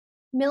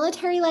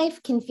Military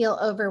life can feel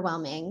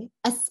overwhelming,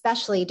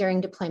 especially during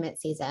deployment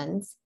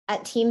seasons.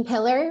 At Team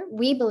Pillar,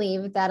 we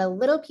believe that a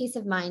little peace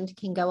of mind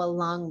can go a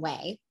long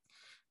way.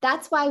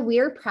 That's why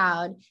we're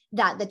proud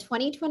that the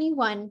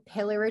 2021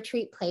 Pillar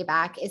Retreat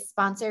Playback is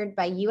sponsored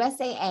by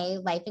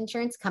USAA Life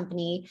Insurance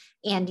Company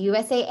and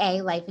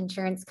USAA Life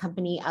Insurance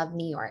Company of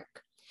New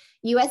York.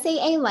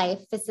 USAA Life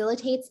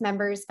facilitates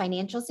members'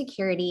 financial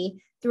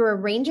security through a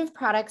range of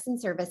products and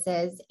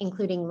services,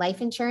 including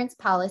life insurance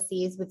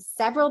policies with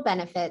several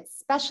benefits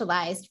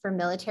specialized for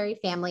military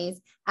families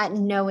at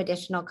no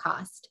additional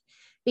cost.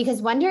 Because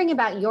wondering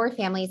about your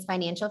family's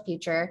financial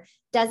future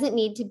doesn't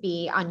need to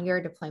be on your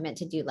deployment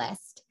to-do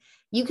list.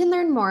 You can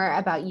learn more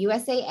about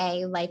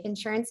USAA Life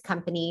Insurance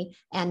Company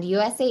and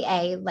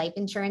USAA Life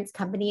Insurance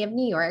Company of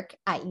New York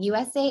at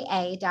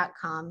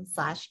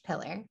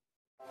usaa.com/pillar.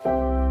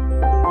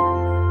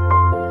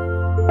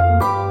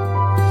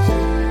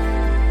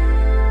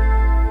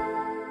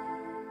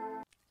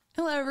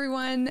 Hello,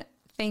 everyone.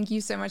 Thank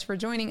you so much for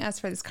joining us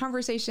for this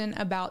conversation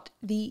about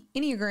the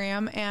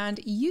Enneagram and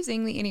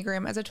using the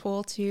Enneagram as a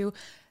tool to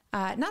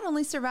not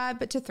only survive,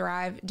 but to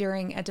thrive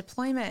during a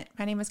deployment.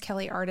 My name is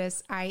Kellie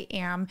Artis. I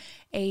am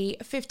a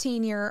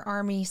 15-year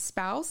Army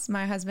spouse.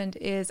 My husband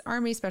is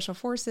Army Special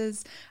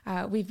Forces.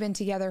 We've been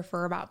together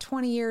for about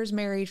 20 years,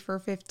 married for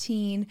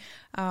 15.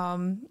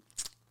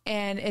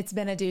 And it's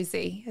been a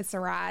doozy. It's a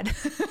ride.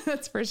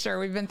 That's for sure.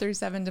 We've been through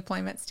 7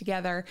 deployments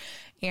together.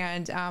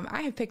 And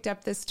I have picked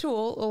up this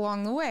tool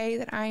along the way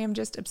that I am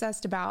just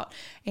obsessed about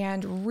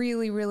and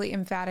really, really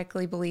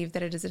emphatically believe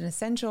that it is an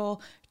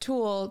essential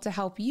tool to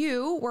help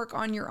you work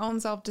on your own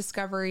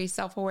self-discovery,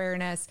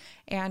 self-awareness,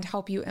 and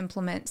help you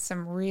implement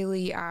some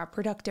really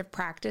productive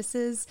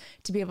practices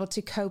to be able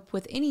to cope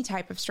with any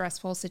type of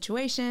stressful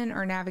situation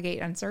or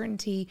navigate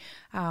uncertainty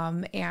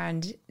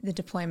and the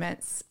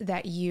deployments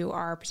that you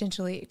are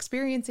potentially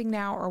experiencing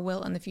now or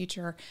will in the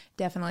future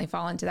definitely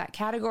fall into that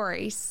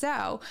category.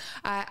 So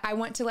I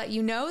want to let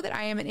you know that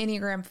I am an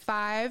Enneagram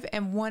 5,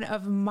 and one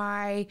of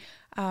my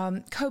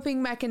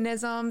coping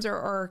mechanisms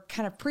or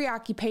kind of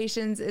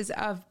preoccupations is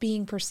of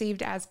being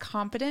perceived as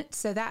competent.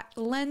 So that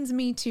lends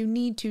me to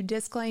need to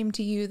disclaim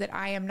to you that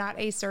I am not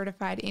a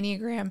certified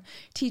Enneagram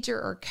teacher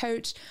or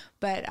coach,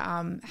 but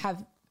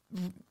have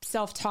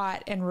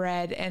self-taught and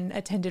read and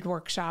attended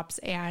workshops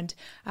and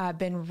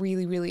been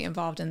really, really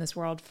involved in this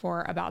world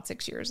for about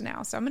 6 years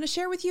now. So I'm going to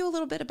share with you a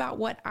little bit about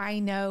what I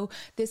know.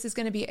 This is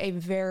going to be a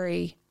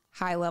very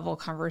high-level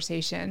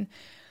conversation.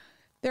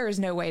 There is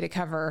no way to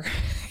cover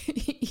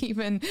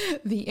even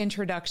the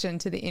introduction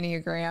to the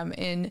Enneagram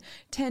in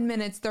 10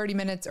 minutes, 30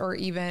 minutes, or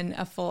even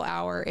a full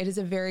hour. It is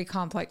a very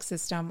complex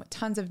system with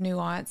tons of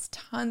nuance,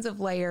 tons of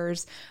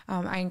layers.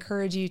 I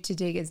encourage you to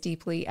dig as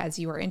deeply as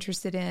you are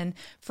interested in.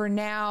 For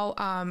now,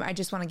 I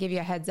just want to give you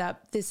a heads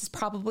up. This is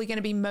probably going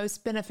to be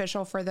most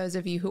beneficial for those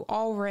of you who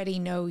already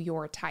know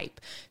your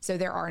type. So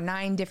there are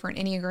 9 different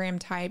Enneagram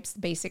types,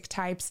 basic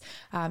types.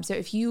 So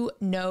if you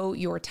know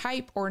your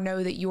type or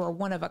know that you are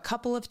one of a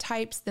couple of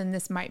types, then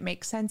this might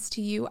make sense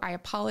to you. I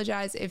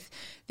apologize if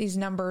these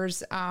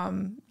numbers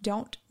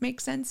don't make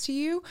sense to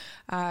you.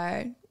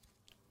 I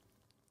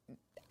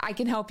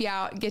can help you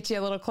out, get you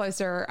a little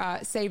closer,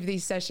 save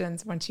these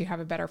sessions once you have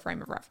a better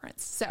frame of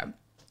reference. So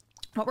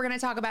what we're going to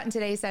talk about in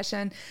today's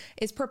session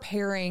is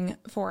preparing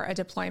for a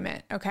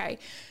deployment. Okay.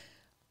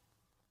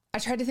 I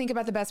tried to think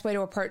about the best way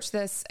to approach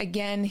this.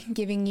 Again,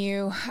 giving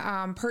you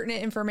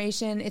pertinent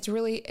information. It's a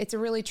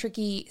really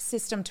tricky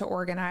system to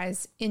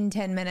organize in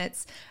 10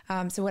 minutes.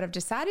 So what I've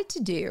decided to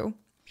do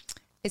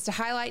is to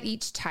highlight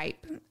each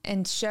type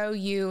and show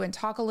you and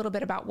talk a little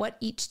bit about what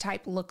each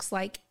type looks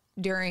like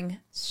during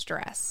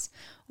stress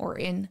or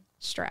in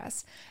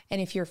stress.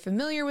 And if you're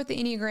familiar with the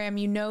Enneagram,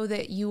 you know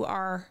that you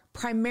are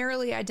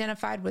primarily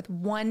identified with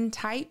one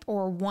type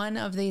or one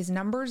of these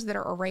numbers that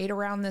are arrayed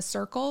around this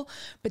circle.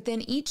 But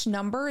then each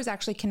number is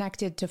actually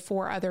connected to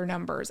 4 other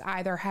numbers,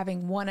 either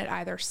having one at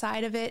either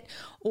side of it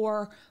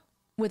or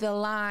with a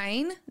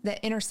line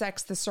that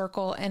intersects the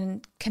circle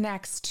and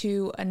connects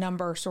to a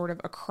number sort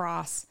of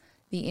across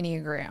the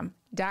Enneagram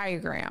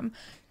diagram.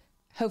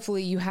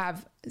 Hopefully you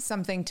have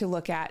something to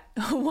look at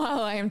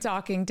while I am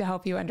talking to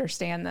help you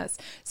understand this.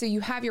 So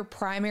you have your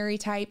primary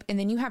type, and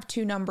then you have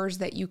 2 numbers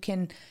that you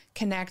can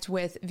connect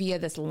with via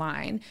this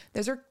line.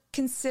 Those are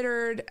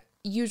considered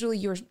usually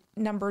your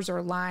numbers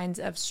or lines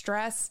of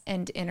stress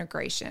and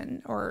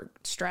integration, or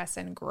stress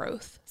and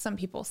growth, some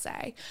people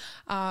say.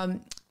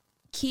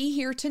 Key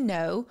here to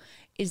know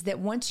is that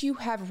once you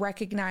have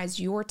recognized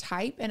your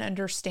type and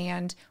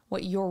understand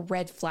what your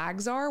red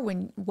flags are,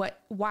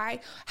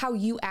 how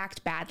you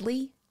act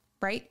badly,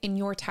 right, in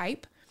your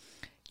type,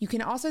 you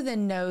can also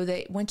then know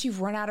that once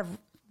you've run out of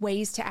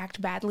ways to act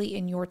badly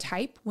in your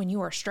type, when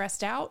you are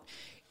stressed out,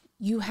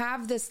 you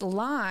have this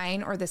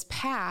line or this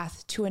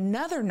path to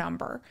another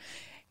number.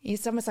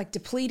 It's almost like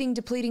depleting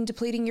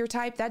your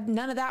type.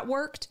 None of that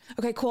worked.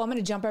 Okay, cool. I'm going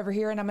to jump over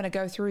here and I'm going to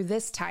go through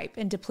this type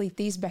and deplete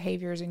these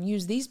behaviors and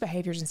use these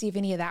behaviors and see if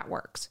any of that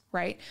works,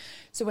 right?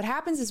 So what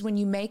happens is when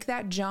you make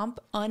that jump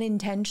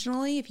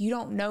unintentionally, if you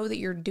don't know that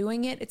you're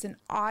doing it, it's an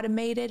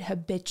automated,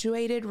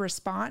 habituated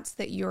response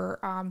that you're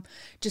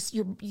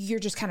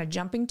just kind of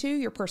jumping to,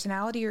 your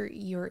personality or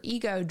your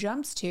ego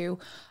jumps to.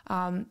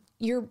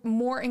 You're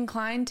more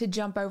inclined to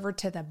jump over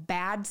to the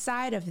bad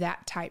side of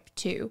that type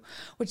 2,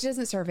 which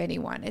doesn't serve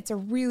anyone. It's a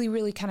really,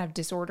 really kind of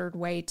disordered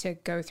way to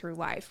go through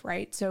life,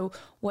 right? So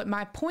what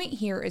my point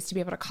here is to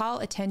be able to call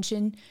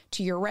attention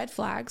to your red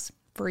flags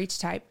for each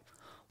type.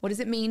 What does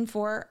it mean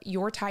for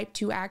your type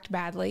to act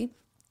badly?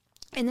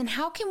 And then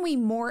how can we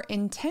more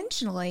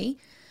intentionally,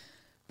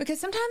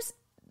 because sometimes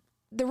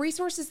the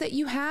resources that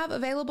you have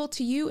available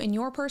to you in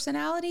your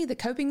personality, the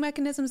coping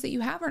mechanisms that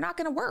you have are not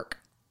going to work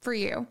for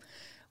you.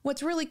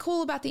 What's really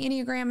cool about the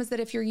Enneagram is that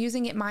if you're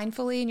using it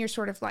mindfully and you're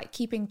sort of like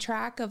keeping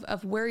track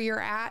of where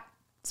you're at,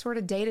 sort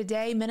of day to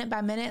day, minute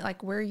by minute,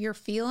 like where you're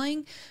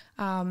feeling,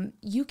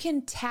 you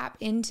can tap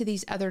into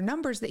these other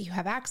numbers that you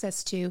have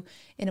access to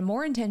in a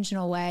more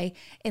intentional way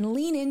and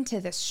lean into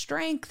the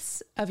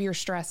strengths of your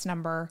stress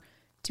number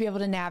to be able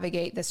to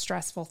navigate the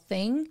stressful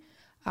thing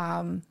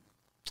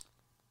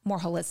more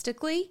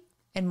holistically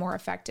and more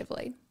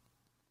effectively.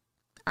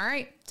 All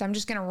right, so I'm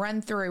just going to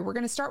run through. We're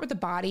going to start with the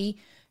body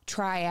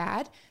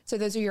triad. So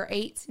those are your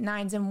 8s,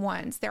 9s, and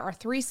 1s. There are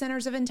 3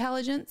 centers of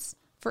intelligence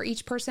for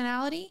each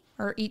personality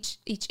or each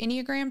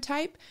Enneagram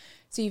type.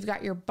 So you've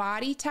got your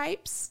body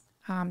types.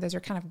 Those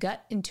are kind of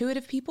gut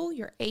intuitive people.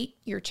 Your 8,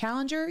 your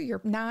challenger, your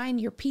 9,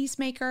 your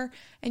peacemaker,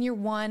 and your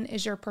 1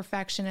 is your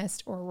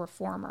perfectionist or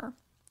reformer.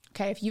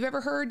 Okay, if you've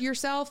ever heard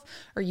yourself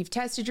or you've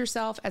tested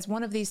yourself as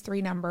one of these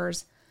 3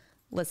 numbers,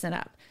 listen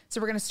up. So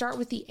we're going to start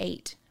with the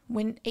 8.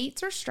 When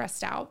 8s are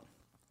stressed out,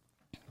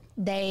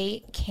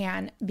 they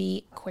can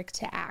be quick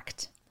to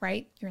act,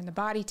 right? You're in the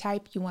body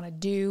type, you want to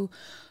do.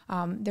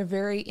 They're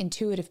very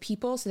intuitive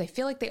people, so they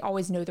feel like they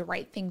always know the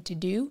right thing to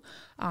do.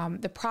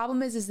 The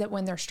problem is that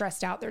when they're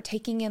stressed out, they're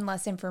taking in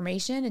less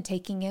information and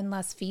taking in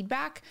less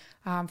feedback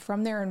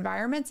from their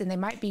environments, and they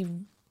might be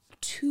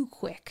too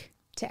quick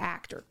to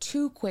act or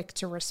too quick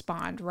to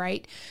respond,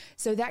 right?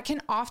 So that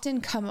can often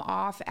come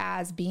off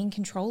as being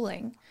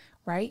controlling,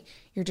 right?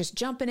 You're just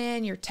jumping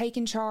in, you're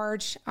taking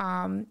charge,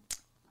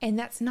 and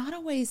that's not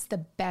always the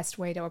best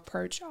way to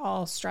approach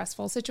all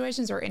stressful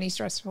situations or any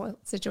stressful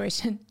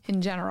situation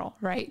in general,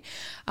 right?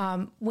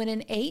 When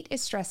an 8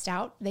 is stressed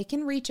out, they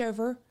can reach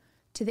over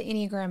to the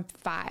Enneagram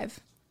 5,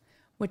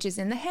 which is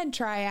in the head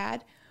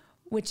triad,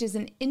 which is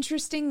an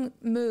interesting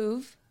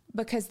move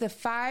because the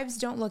 5s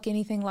don't look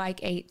anything like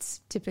 8s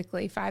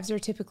typically. 5s are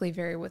typically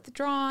very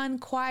withdrawn,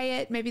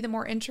 quiet, maybe the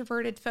more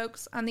introverted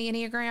folks on the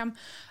Enneagram.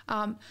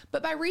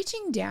 But by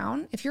reaching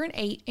down, if you're an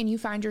 8 and you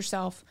find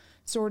yourself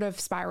sort of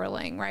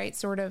spiraling, right?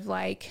 Sort of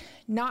like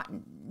not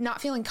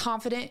feeling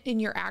confident in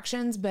your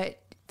actions,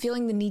 but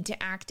feeling the need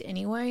to act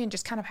anyway, and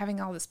just kind of having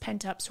all this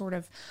pent up sort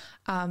of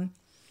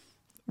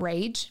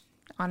rage,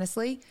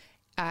 honestly.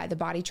 The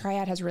body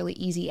triad has really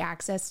easy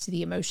access to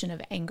the emotion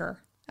of anger.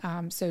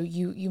 So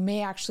you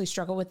may actually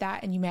struggle with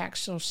that, and you may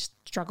actually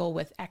struggle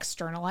with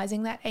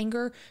externalizing that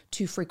anger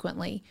too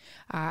frequently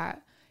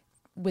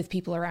with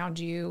people around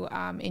you,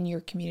 in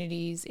your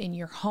communities, in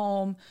your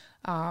home.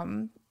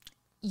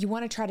 You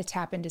want to try to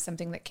tap into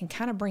something that can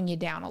kind of bring you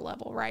down a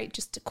level, right?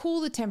 Just to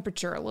cool the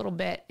temperature a little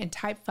bit, and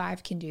type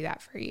 5 can do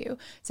that for you.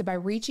 So by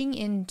reaching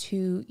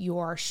into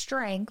your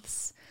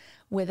strengths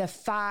with a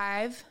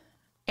 5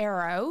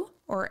 arrow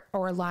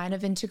or line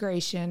of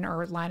integration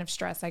or line of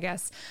stress, I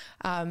guess,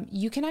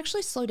 you can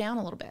actually slow down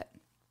a little bit.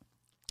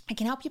 It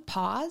can help you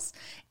pause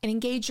and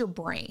engage your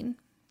brain,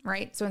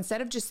 right? So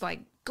instead of just like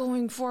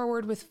going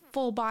forward with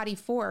full body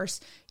force,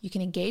 you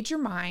can engage your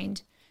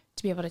mind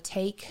to be able to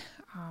take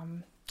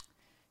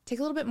a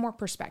little bit more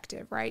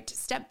perspective, right? To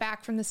step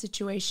back from the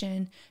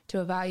situation,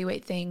 to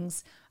evaluate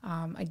things,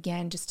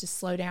 again, just to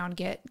slow down,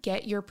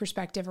 get your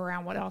perspective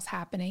around what else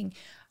happening,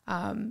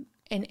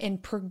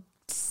 and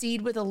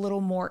proceed with a little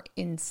more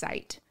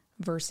insight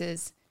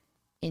versus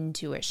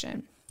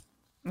intuition.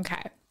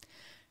 Okay.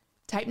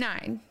 Type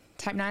 9.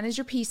 Type 9 is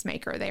your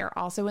peacemaker. They are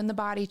also in the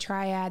body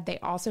triad. They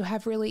also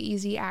have really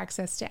easy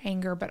access to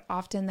anger, but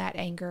often that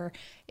anger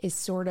is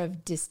sort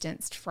of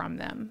distanced from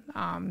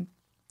them.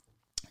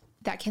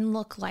 That can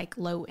look like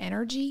low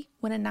energy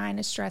when a 9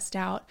 is stressed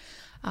out.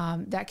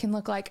 That can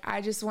look like, I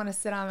just want to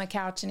sit on the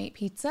couch and eat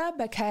pizza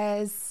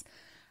because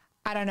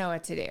I don't know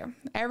what to do.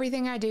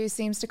 Everything I do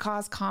seems to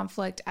cause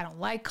conflict. I don't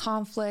like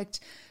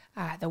conflict.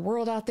 The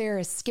world out there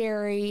is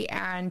scary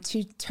and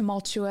too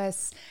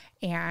tumultuous,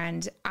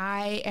 and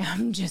I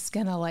am just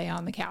going to lay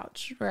on the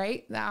couch,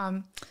 right?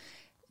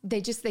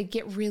 They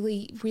get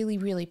really, really,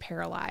 really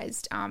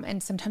paralyzed,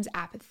 and sometimes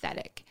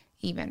apathetic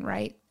even,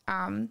 right?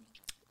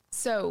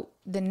 So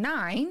the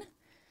 9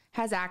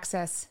 has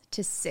access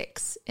to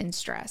 6 in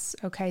stress.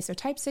 Okay. So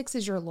type 6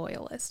 is your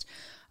loyalist.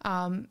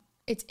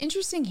 it's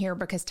interesting here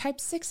because type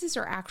 6s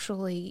are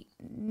actually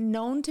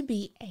known to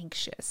be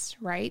anxious,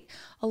 right?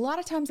 A lot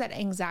of times that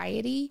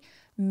anxiety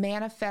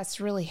manifests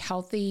really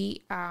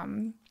healthy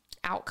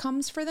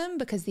outcomes for them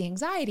because the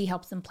anxiety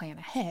helps them plan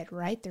ahead,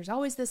 right? There's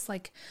always this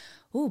like,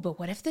 oh, but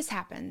what if this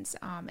happens?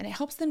 And it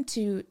helps them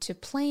to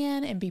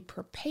plan and be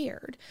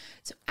prepared.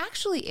 So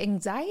actually,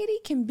 anxiety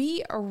can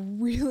be a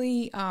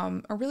really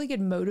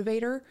good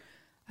motivator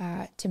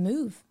to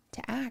move,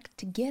 to act,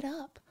 to get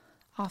up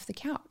off the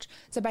couch.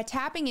 So by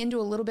tapping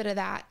into a little bit of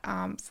that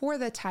for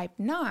the type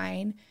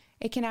 9,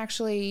 it can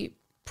actually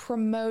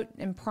promote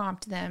and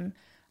prompt them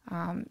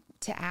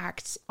to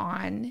act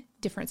on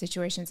different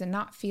situations and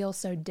not feel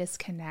so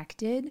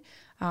disconnected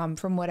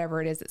from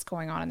whatever it is that's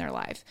going on in their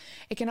life.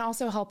 It can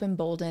also help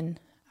embolden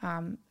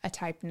a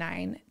type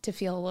 9 to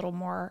feel a little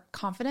more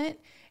confident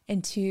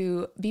and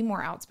to be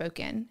more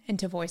outspoken and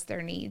to voice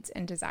their needs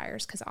and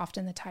desires, because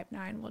often the type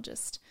 9 will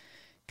just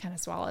kind of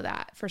swallow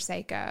that for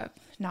sake of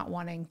not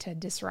wanting to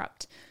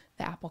disrupt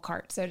the apple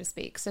cart, so to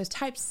speak. So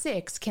type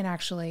 6 can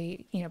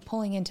actually,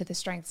 pulling into the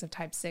strengths of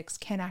type 6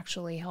 can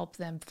actually help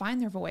them find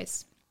their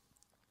voice.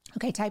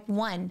 Okay, type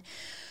 1.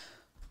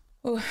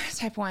 Oh,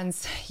 type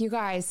 1s,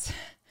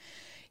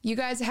 you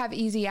guys have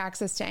easy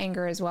access to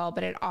anger as well,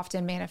 but it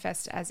often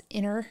manifests as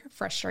inner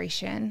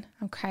frustration.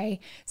 Okay.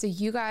 So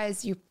you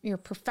guys, you're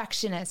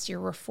perfectionists,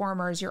 you're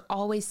reformers, you're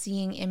always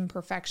seeing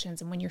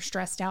imperfections. And when you're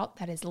stressed out,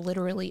 that is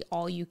literally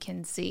all you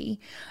can see.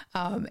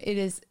 It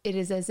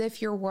is as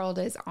if your world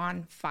is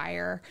on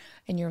fire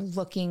and you're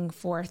looking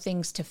for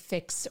things to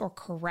fix or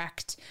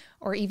correct,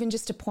 or even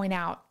just to point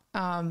out,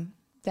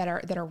 that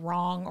are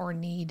wrong or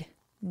need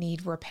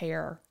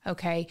repair.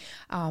 Okay.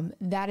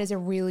 That is a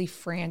really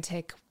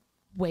frantic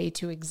way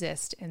to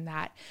exist in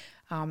that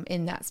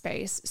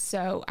space.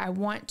 So I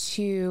want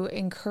to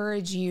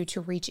encourage you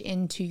to reach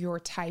into your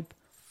type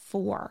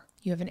 4.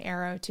 You have an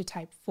arrow to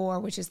type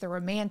 4, which is the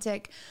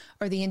romantic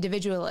or the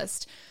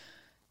individualist.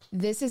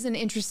 This is an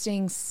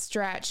interesting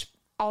stretch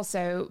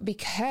also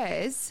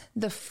because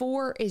the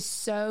 4 is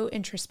so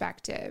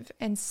introspective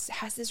and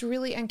has this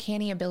really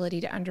uncanny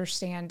ability to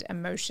understand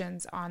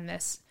emotions on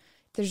this.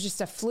 There's just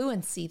a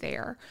fluency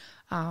there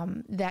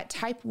that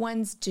type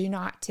 1s do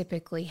not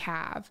typically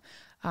have.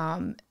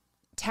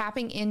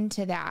 Tapping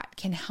into that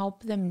can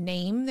help them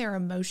name their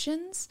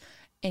emotions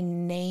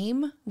and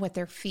name what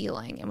they're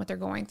feeling and what they're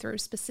going through,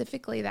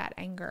 specifically that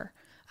anger.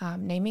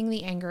 Naming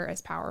the anger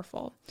is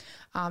powerful.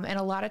 And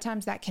a lot of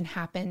times that can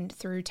happen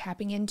through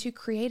tapping into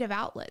creative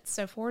outlets.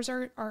 So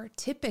 4s are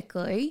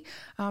typically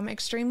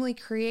extremely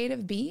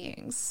creative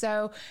beings.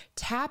 So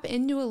tap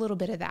into a little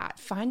bit of that.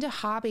 Find a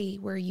hobby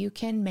where you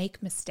can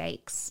make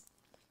mistakes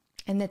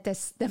and that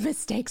the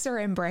mistakes are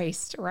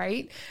embraced,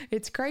 right?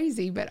 It's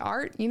crazy, but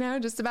art,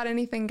 just about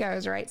anything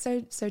goes, right?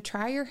 So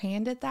try your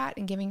hand at that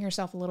and giving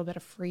yourself a little bit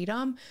of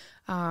freedom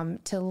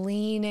to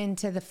lean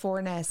into the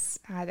 4-ness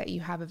that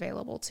you have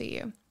available to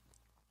you.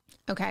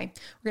 Okay,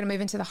 we're going to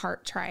move into the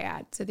heart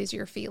triad. So these are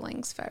your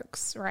feelings,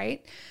 folks,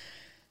 right?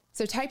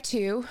 So type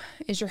 2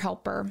 is your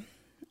helper.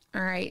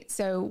 All right.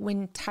 So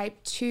when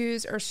type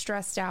 2s are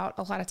stressed out,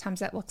 a lot of times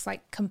that looks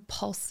like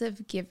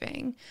compulsive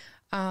giving.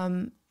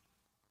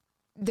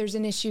 There's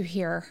an issue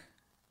here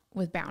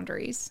with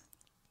boundaries.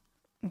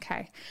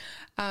 Okay.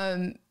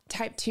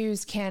 Type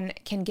 2s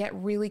can get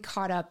really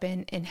caught up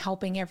in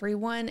helping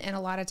everyone. And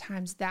a lot of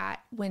times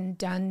that, when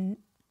done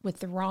with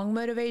the wrong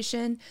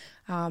motivation,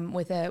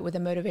 with a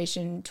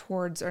motivation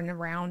towards and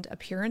around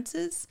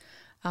appearances,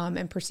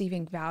 and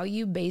perceiving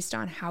value based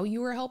on how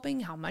you were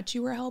helping, how much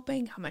you were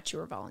helping, how much you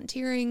were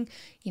volunteering,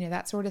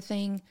 that sort of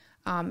thing.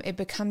 It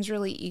becomes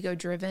really ego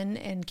driven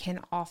and can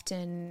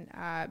often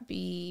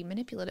be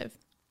manipulative.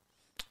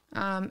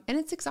 And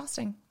it's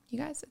exhausting, you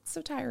guys. It's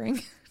so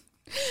tiring.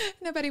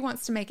 Nobody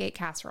wants to make 8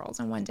 casseroles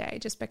in one day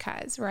just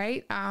because,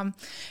 right?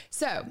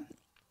 So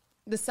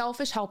the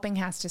selfish helping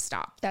has to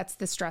stop. That's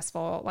the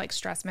stressful,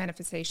 stress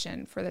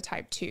manifestation for the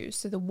type 2.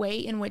 So the way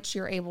in which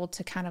you're able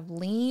to kind of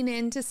lean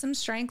into some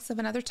strengths of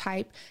another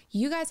type,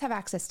 you guys have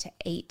access to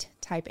 8,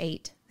 type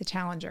 8, the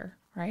challenger,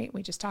 right?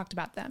 We just talked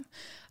about them.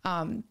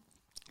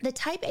 The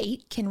type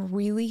 8 can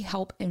really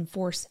help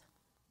enforce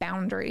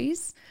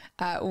boundaries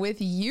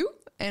with you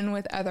and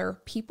with other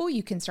people.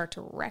 You can start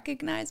to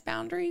recognize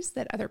boundaries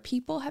that other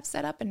people have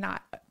set up and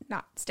not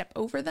step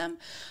over them.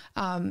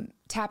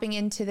 Tapping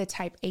into the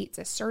type 8's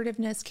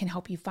assertiveness can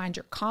help you find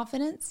your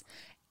confidence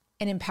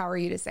and empower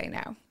you to say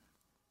no.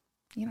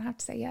 You don't have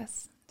to say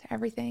yes to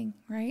everything,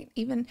 right?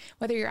 Even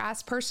whether you're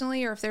asked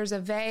personally or if there's a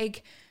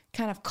vague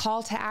kind of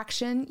call to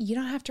action, you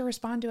don't have to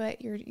respond to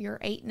it. Your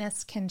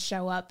 8-ness can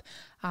show up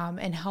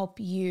and help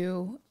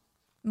you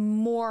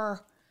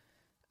more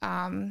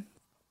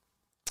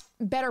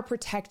better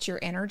protect your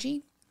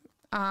energy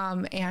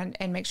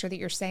and make sure that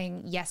you're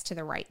saying yes to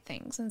the right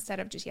things instead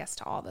of just yes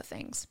to all the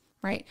things,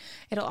 right?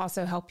 It'll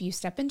also help you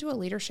step into a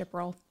leadership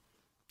role.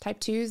 Type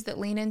 2s that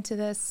lean into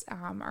this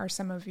are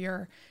some of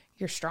your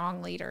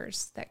strong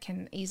leaders that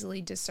can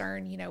easily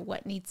discern,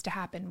 what needs to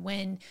happen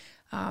when.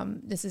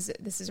 This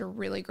is a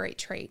really great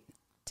trait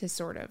to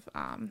sort of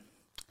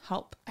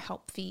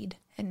help feed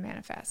and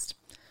manifest.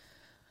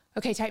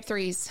 Okay, type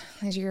 3s,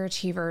 these are your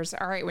achievers.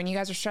 All right, when you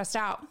guys are stressed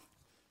out,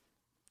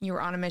 you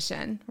are on a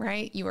mission,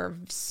 right? You are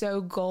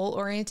so goal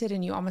oriented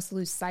and you almost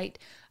lose sight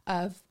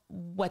of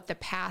what the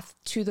path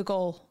to the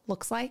goal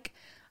looks like,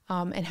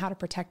 and how to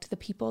protect the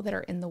people that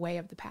are in the way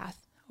of the path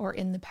or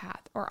in the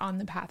path or on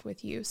the path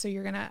with you. So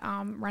you're going to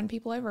run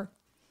people over.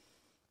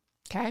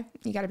 Okay.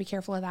 You got to be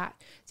careful of that.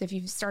 So if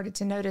you've started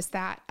to notice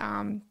that,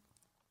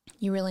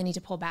 you really need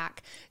to pull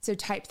back. So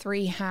type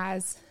 3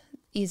 has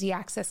easy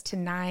access to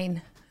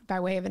 9 by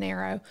way of an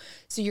arrow.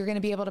 So you're going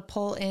to be able to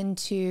pull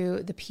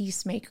into the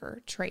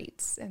peacemaker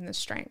traits and the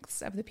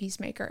strengths of the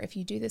peacemaker if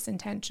you do this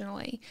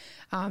intentionally.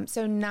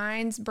 So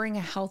 9s bring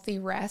a healthy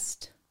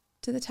rest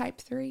to the type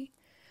 3.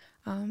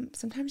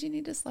 Sometimes you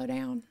need to slow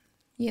down,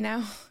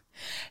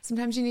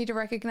 sometimes you need to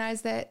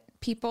recognize that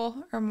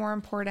people are more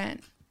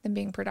important than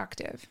being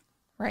productive,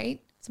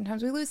 right?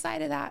 Sometimes we lose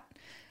sight of that,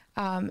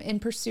 in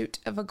pursuit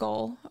of a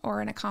goal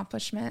or an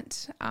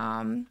accomplishment.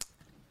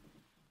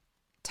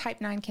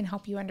 Type 9 can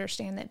help you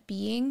understand that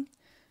being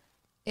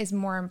is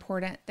more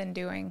important than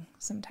doing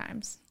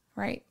sometimes,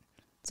 right?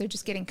 So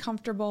just getting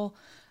comfortable,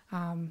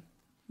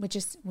 with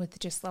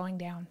just slowing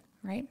down,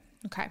 right?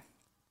 Okay.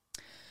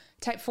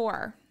 Type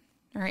 4.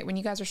 All right. When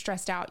you guys are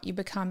stressed out, you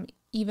become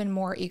even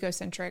more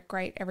egocentric,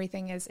 right?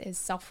 Everything is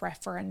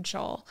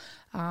self-referential.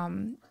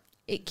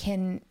 It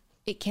can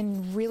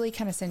really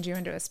kind of send you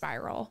into a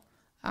spiral,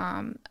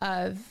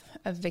 of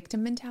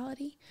victim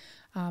mentality.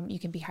 You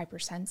can be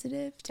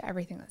hypersensitive to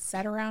everything that's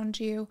said around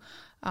you.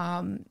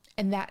 And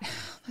that's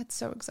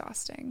so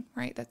exhausting,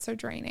 right? That's so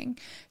draining.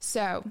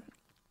 So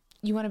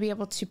you want to be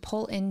able to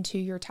pull into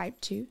your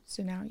type 2.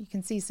 So now you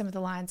can see some of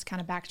the lines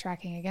kind of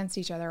backtracking against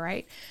each other,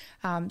 right?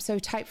 So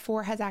type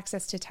 4 has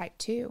access to type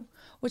 2,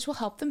 which will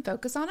help them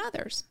focus on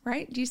others,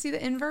 right? Do you see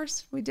the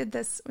inverse? We did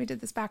this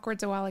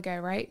backwards a while ago,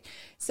 right?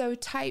 So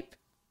type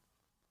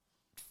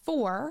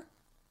 4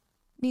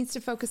 needs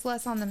to focus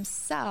less on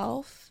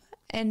themselves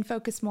and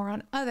focus more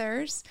on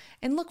others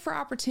and look for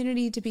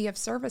opportunity to be of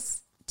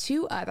service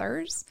to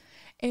others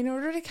in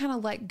order to kind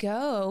of let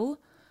go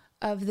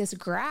of this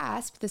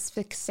grasp, this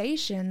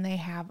fixation they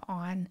have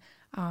on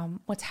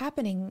what's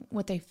happening,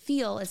 what they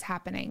feel is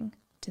happening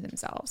to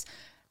themselves.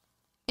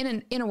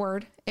 In a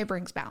word, it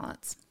brings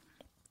balance.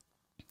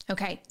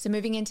 Okay, so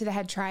moving into the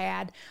head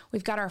triad,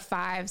 we've got our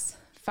 5s.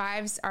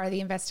 5s are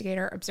the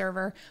investigator,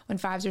 observer. When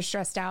 5s are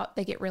stressed out,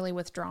 they get really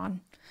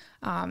withdrawn.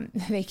 And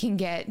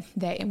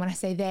when I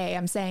say they,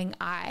 I'm saying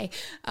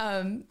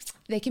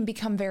they can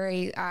become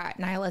very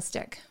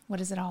nihilistic. What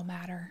does it all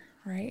matter?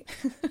 Right?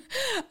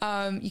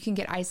 You can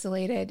get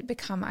isolated,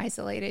 become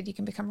isolated. You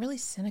can become really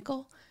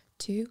cynical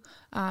too.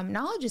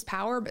 Knowledge is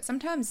power, but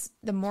sometimes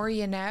the more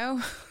you know,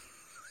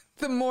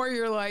 the more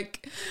you're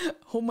like,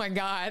 oh my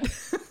God.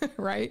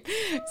 Right.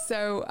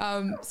 So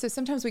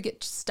sometimes we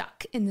get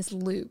stuck in this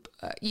loop,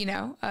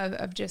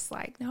 of just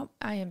like, nope,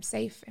 I am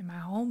safe in my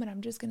home and I'm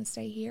just going to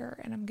stay here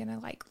and I'm going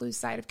to lose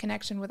sight of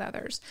connection with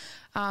others.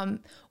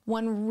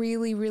 One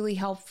really, really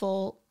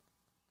helpful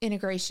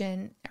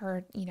integration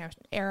or,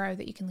 arrow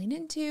that you can lean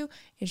into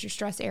is your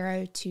stress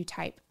arrow to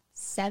type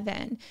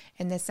 7.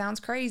 And this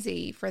sounds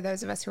crazy for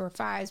those of us who are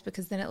 5s,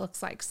 because then it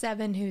looks like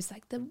 7, who's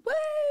like the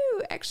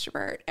woo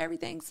extrovert,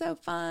 everything's so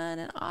fun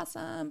and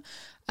awesome.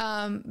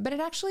 But it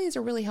actually is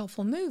a really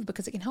helpful move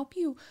because it can help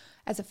you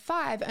as a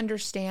 5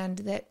 understand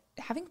that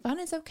having fun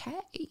is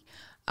okay.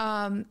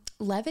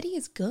 Levity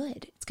is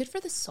good. It's good for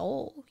the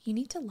soul. You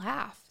need to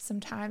laugh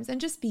sometimes and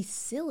just be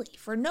silly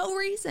for no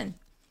reason.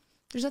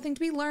 There's nothing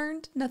to be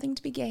learned, nothing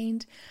to be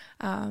gained.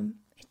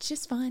 It's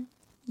just fun.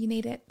 You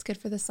need it. It's good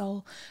for the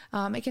soul.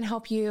 It can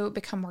help you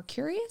become more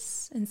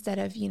curious instead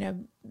of,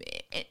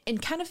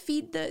 and kind of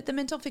feed the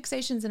mental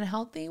fixations in a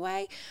healthy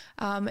way.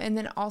 And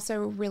then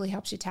also really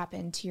helps you tap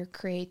into your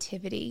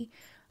creativity,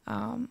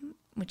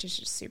 which is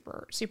just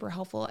super, super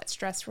helpful at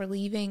stress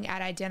relieving,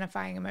 at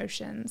identifying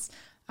emotions,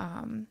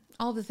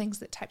 all the things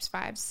that types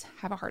 5s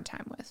have a hard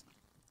time with.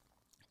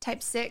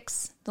 Type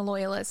 6, the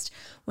loyalist,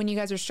 when you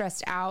guys are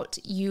stressed out,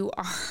 you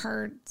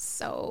are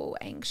so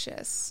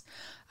anxious.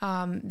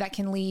 That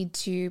can lead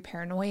to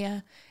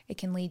paranoia. It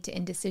can lead to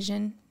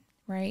indecision,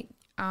 right?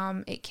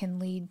 It can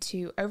lead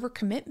to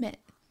overcommitment,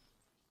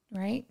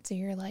 right? So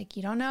you're like,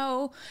 you don't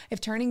know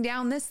if turning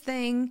down this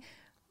thing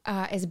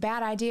is a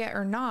bad idea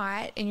or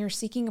not, and you're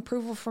seeking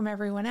approval from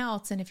everyone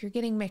else. And if you're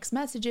getting mixed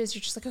messages,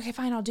 you're just like, okay,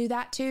 fine, I'll do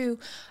that too.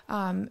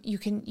 You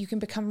can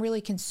become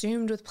really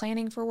consumed with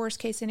planning for worst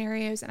case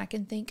scenarios. And I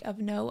can think of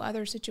no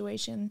other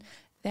situation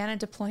than a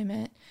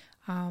deployment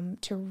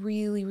to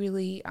really,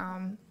 really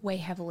weigh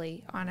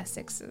heavily on a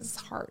 6's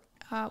heart.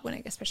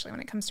 Especially when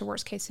it comes to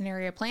worst case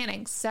scenario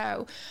planning.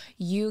 So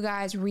you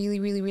guys really,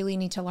 really, really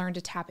need to learn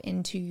to tap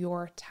into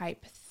your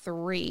type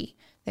 3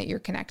 that you're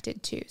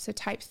connected to. So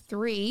type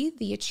 3,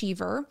 the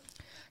achiever,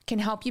 can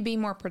help you be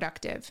more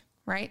productive,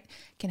 right?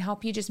 Can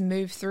help you just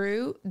move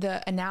through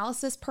the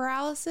analysis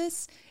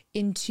paralysis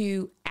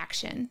into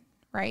action,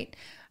 right?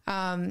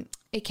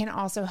 It can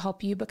also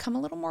help you become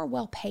a little more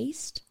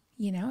well-paced.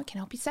 It can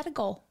help you set a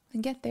goal,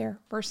 and get there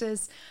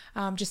versus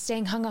just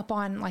staying hung up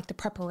on like the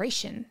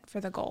preparation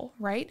for the goal,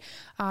 right?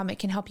 It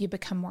can help you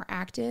become more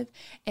active,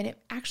 and it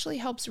actually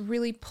helps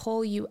really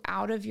pull you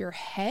out of your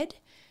head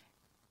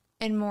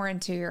and more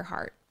into your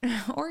heart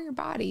or your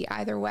body,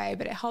 either way,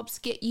 but it helps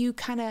get you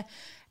kind of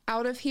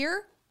out of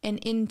here and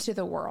into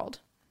the world.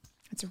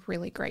 It's a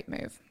really great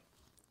move.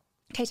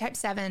 Okay, type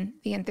 7,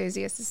 the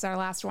enthusiast, this is our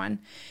last one.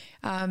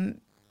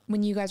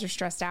 When you guys are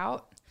stressed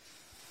out,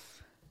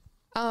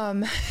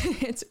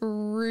 it's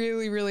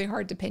really, really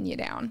hard to pin you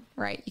down,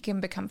 right? You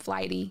can become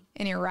flighty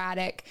and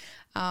erratic,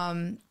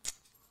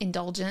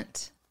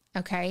 indulgent,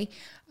 okay?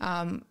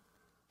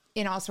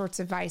 In all sorts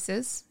of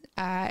vices.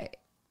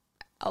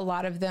 A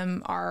lot of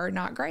them are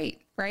not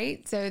great,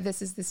 right? So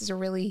this is a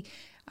really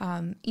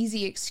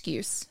easy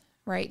excuse,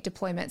 right?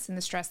 Deployments and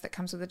the stress that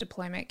comes with a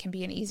deployment can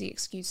be an easy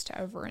excuse to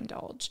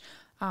overindulge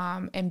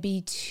and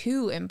be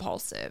too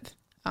impulsive.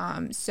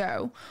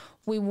 So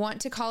we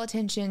want to call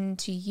attention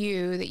to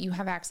you that you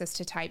have access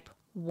to type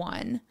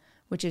 1,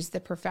 which is the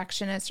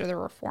perfectionist or the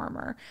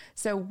reformer.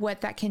 So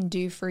what that can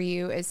do for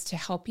you is to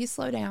help you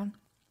slow down.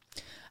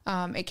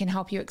 It can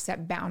help you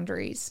accept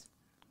boundaries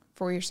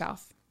for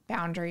yourself.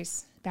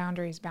 Boundaries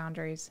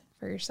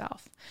for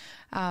yourself.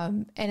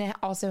 And it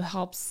also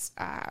helps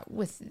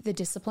with the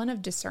discipline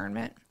of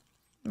discernment,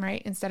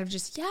 right? Instead of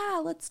just,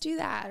 yeah, let's do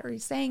that, or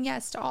saying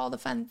yes to all the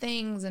fun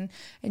things and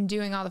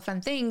doing all the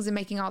fun things and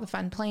making all the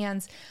fun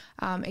plans.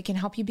 It can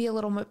help you be a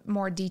little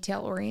more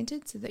detail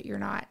oriented so that you're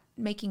not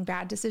making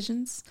bad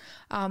decisions.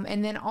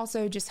 And then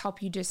also just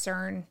help you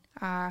discern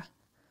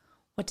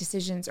what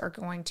decisions are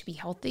going to be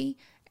healthy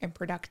and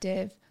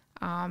productive,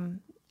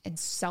 and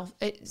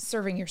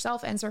serving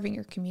yourself and serving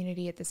your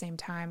community at the same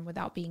time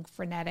without being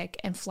frenetic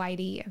and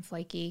flighty and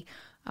flaky,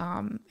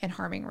 and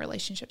harming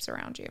relationships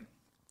around you.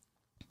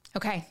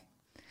 Okay.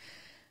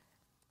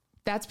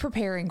 That's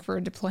preparing for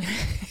a deployment.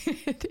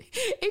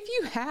 If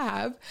you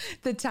have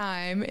the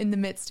time in the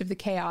midst of the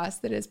chaos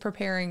that is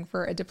preparing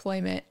for a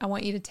deployment, I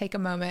want you to take a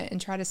moment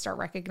and try to start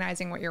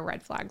recognizing what your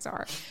red flags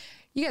are.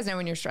 You guys know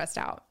when you're stressed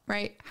out,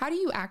 right? How do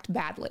you act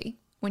badly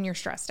when you're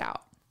stressed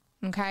out?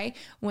 Okay.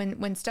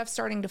 When stuff's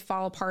starting to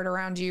fall apart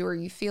around you, or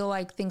you feel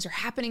like things are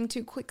happening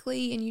too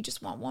quickly and you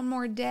just want one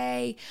more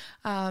day,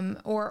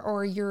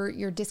 or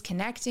you're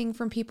disconnecting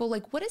from people,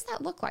 like, what does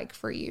that look like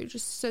for you?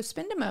 Just so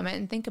spend a moment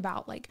and think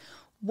about, like,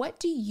 how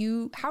do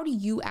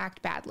you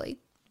act badly?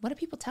 What do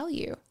people tell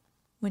you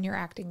when you're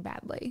acting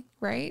badly,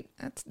 right?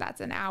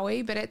 That's an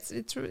owie, but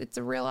it's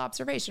a real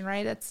observation,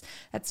 right?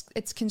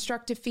 It's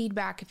constructive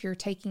feedback if you're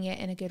taking it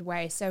in a good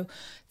way. So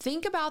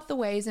think about the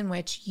ways in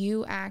which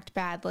you act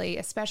badly,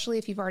 especially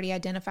if you've already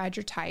identified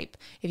your type.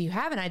 If you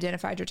haven't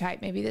identified your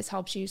type, maybe this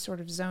helps you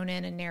sort of zone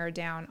in and narrow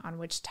down on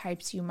which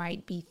types you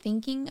might be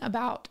thinking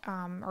about,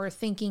 or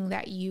thinking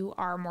that you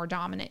are more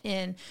dominant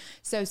in.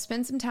 So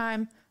spend some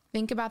time,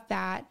 think about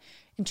that,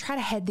 and try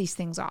to head these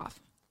things off.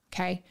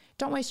 Okay.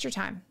 Don't waste your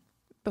time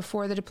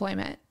before the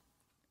deployment,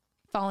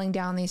 falling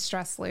down these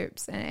stress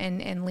loops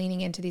and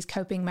leaning into these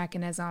coping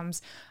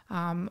mechanisms,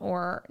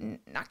 or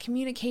not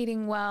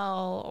communicating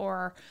well,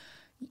 or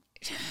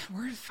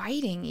we're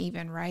fighting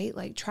even, right?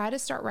 Like, try to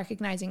start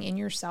recognizing in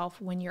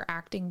yourself when you're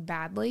acting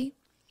badly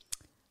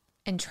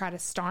and try to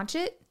staunch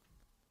it.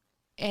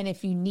 And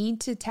if you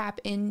need to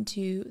tap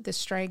into the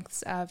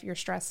strengths of your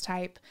stress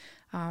type,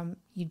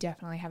 you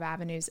definitely have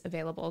avenues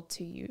available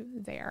to you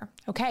there.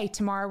 Okay,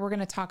 tomorrow we're going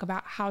to talk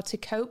about how to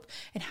cope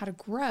and how to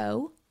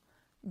grow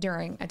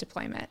during a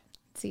deployment.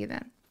 See you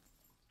then.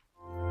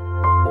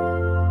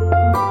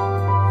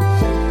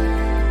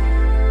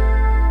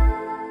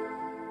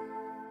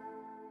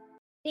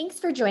 Thanks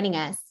for joining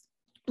us.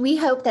 We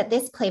hope that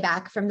this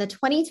playback from the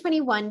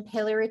 2021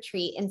 Pillar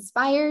Retreat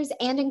inspires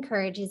and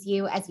encourages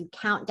you as you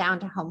count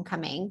down to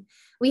homecoming.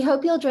 We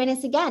hope you'll join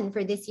us again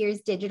for this year's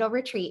digital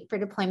retreat for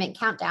deployment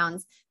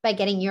countdowns by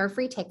getting your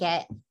free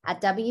ticket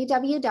at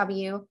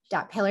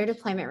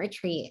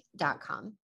www.pillardeploymentretreat.com.